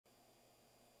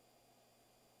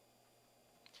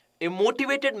A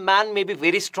motivated man may be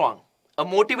very strong. A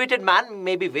motivated man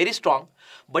may be very strong,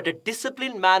 but a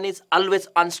disciplined man is always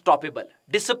unstoppable.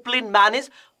 Disciplined man is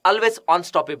always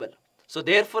unstoppable. So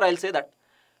therefore, I'll say that,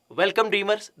 welcome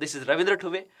dreamers. This is Ravindra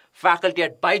Thube, faculty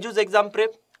at BYJU'S Exam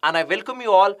Prep, and I welcome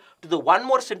you all to the one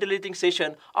more scintillating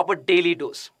session of a daily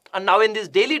dose. And now in this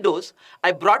daily dose,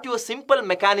 I brought you a simple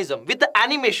mechanism with the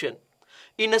animation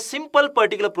in a simple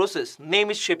particular process, name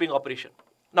is shaping operation.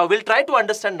 Now we'll try to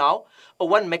understand now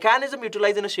one mechanism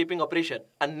utilized in a shaping operation,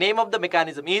 and name of the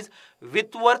mechanism is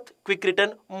Whitworth quick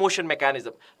return motion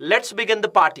mechanism. Let's begin the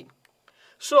party.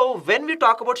 So when we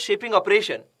talk about shaping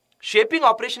operation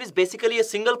is basically a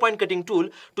single point cutting tool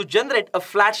to generate a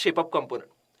flat shape of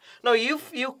component. Now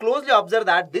if you closely observe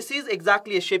that this is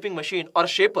exactly a shaping machine or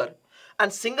shaper,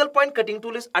 and single point cutting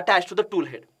tool is attached to the tool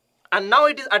head. And now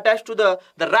it is attached to the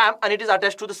ram, and it is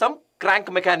attached to some crank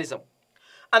mechanism.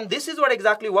 And this is what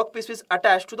exactly workpiece is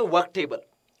attached to the work table.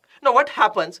 Now what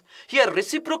happens? Here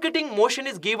reciprocating motion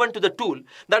is given to the tool.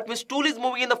 That means tool is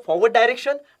moving in the forward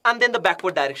direction and then the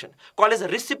backward direction. Called as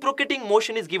reciprocating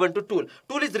motion is given to tool.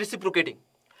 Tool is reciprocating.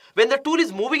 When the tool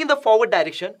is moving in the forward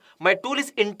direction, my tool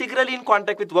is integrally in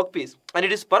contact with workpiece and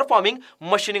it is performing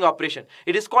machining operation.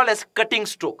 It is called as cutting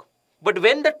stroke. But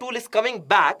when the tool is coming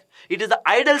back, it is the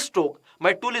idle stroke.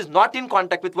 My tool is not in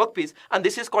contact with workpiece, and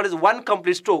this is called as one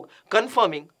complete stroke,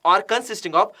 confirming or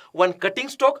consisting of one cutting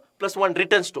stroke plus one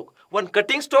return stroke, one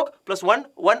cutting stroke plus one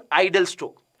idle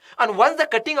stroke. And once the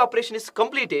cutting operation is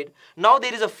completed, now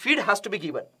there is a feed has to be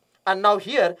given. And now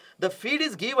here, the feed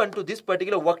is given to this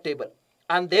particular work table.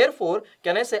 And therefore,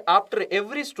 can I say after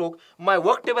every stroke, my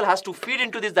work table has to feed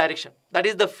into this direction. That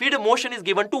is, the feed motion is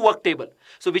given to work table.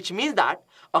 So which means that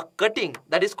a cutting,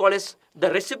 that is called as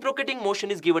the reciprocating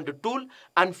motion is given to tool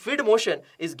and feed motion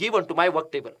is given to my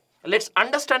work table. Let's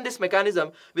understand this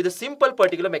mechanism with a simple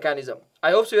particular mechanism.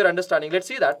 I hope so you're understanding. Let's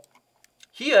see that.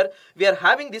 Here we are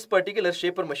having this particular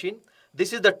shaper machine.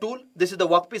 This is the tool, this is the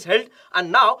workpiece held, and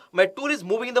now my tool is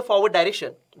moving in the forward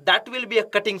direction. That will be a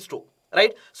cutting stroke.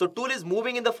 Right? So tool is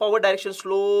moving in the forward direction,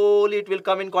 slowly it will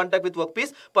come in contact with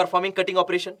workpiece, performing cutting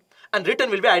operation, and return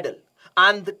will be idle,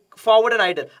 and forward and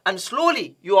idle, and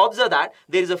slowly you observe that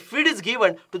there is a feed is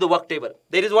given to the work table.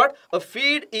 There is what? A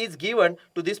feed is given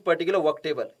to this particular work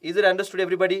table. Is it understood,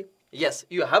 everybody? Yes,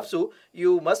 you have so.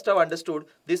 You must have understood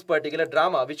this particular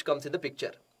drama which comes in the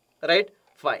picture. Right?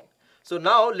 Fine. So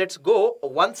now let's go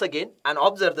once again and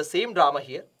observe the same drama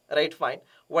here. Right? Fine.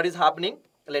 What is happening?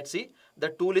 Let's see. The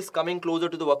tool is coming closer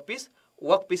to the workpiece.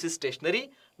 Workpiece is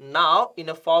stationary. Now in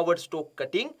a forward stroke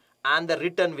cutting, and the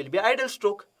return will be idle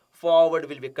stroke. Forward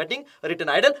will be cutting, return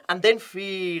idle, and then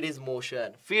feed is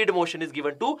motion. Feed motion is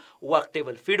given to work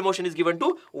table. Feed motion is given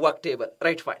to work table.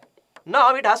 Right, fine.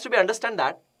 Now it has to be understand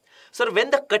that, sir, when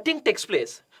the cutting takes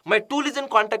place, my tool is in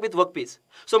contact with workpiece.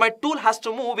 So my tool has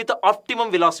to move with the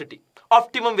optimum velocity.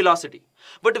 Optimum velocity.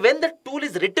 But when the tool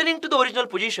is returning to the original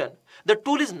position, the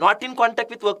tool is not in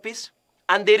contact with workpiece,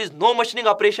 and there is no machining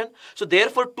operation. So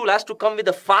therefore tool has to come with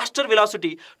a faster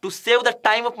velocity to save the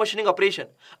time of machining operation.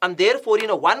 And therefore in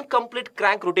a one complete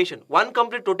crank rotation, one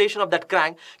complete rotation of that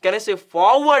crank, can I say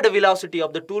forward velocity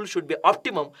of the tool should be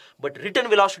optimum, but return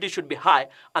velocity should be high,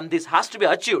 and this has to be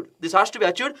achieved. This has to be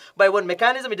achieved by one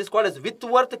mechanism. It is called as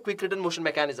Whitworth quick return motion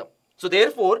mechanism. So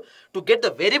therefore, to get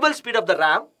the variable speed of the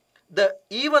ram,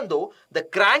 even though the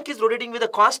crank is rotating with a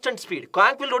constant speed,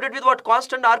 crank will rotate with what?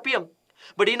 Constant RPM.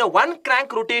 But in a one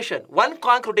crank rotation,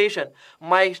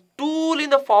 my tool in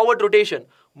the forward rotation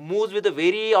moves with a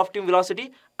very optimum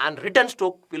velocity, and return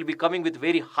stroke will be coming with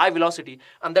very high velocity.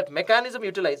 And that mechanism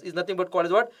utilized is nothing but called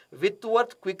as what?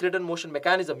 Whitworth quick return motion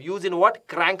mechanism, used in what?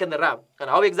 Crank and the ram. And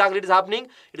how exactly it is happening?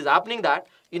 It is happening that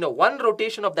in a one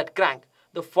rotation of that crank,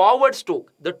 the forward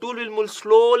stroke, the tool will move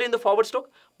slowly in the forward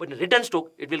stroke, but in return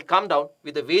stroke, it will come down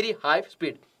with a very high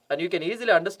speed. And you can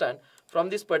easily understand from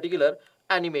this particular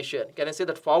animation. Can I say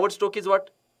that forward stroke is what?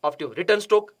 Optimum. Return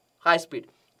stroke, high speed.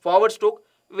 Forward stroke,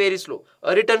 very slow.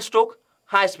 A return stroke,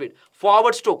 high speed.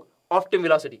 Forward stroke, optimum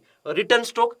velocity. A return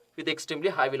stroke with extremely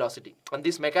high velocity. And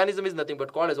this mechanism is nothing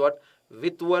but called as what?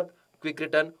 Whitworth quick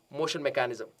return motion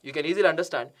mechanism. You can easily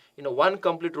understand in a one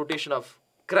complete rotation of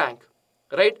crank,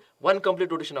 right? One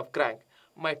complete rotation of crank,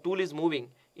 my tool is moving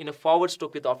in a forward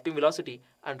stroke with optimum velocity,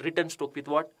 and return stroke with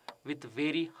what? With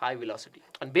very high velocity.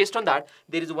 And based on that,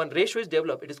 there is one ratio is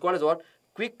developed. It is called as what?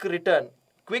 Quick return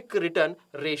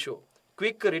ratio.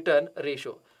 Quick return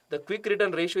ratio. The quick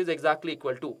return ratio is exactly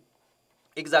equal to,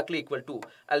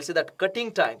 I'll say that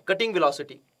cutting time, cutting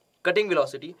velocity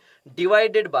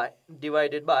divided by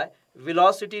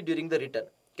velocity during the return.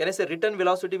 Can I say return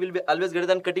velocity will be always greater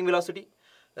than cutting velocity?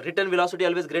 Return velocity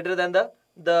always greater than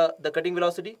the cutting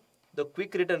velocity. the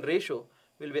quick return ratio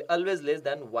will be always less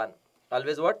than 1.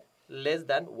 Always what? Less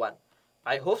than 1.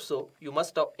 I hope so. You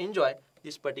must have enjoyed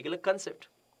this particular concept.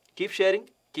 Keep sharing,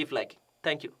 keep liking.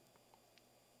 Thank you.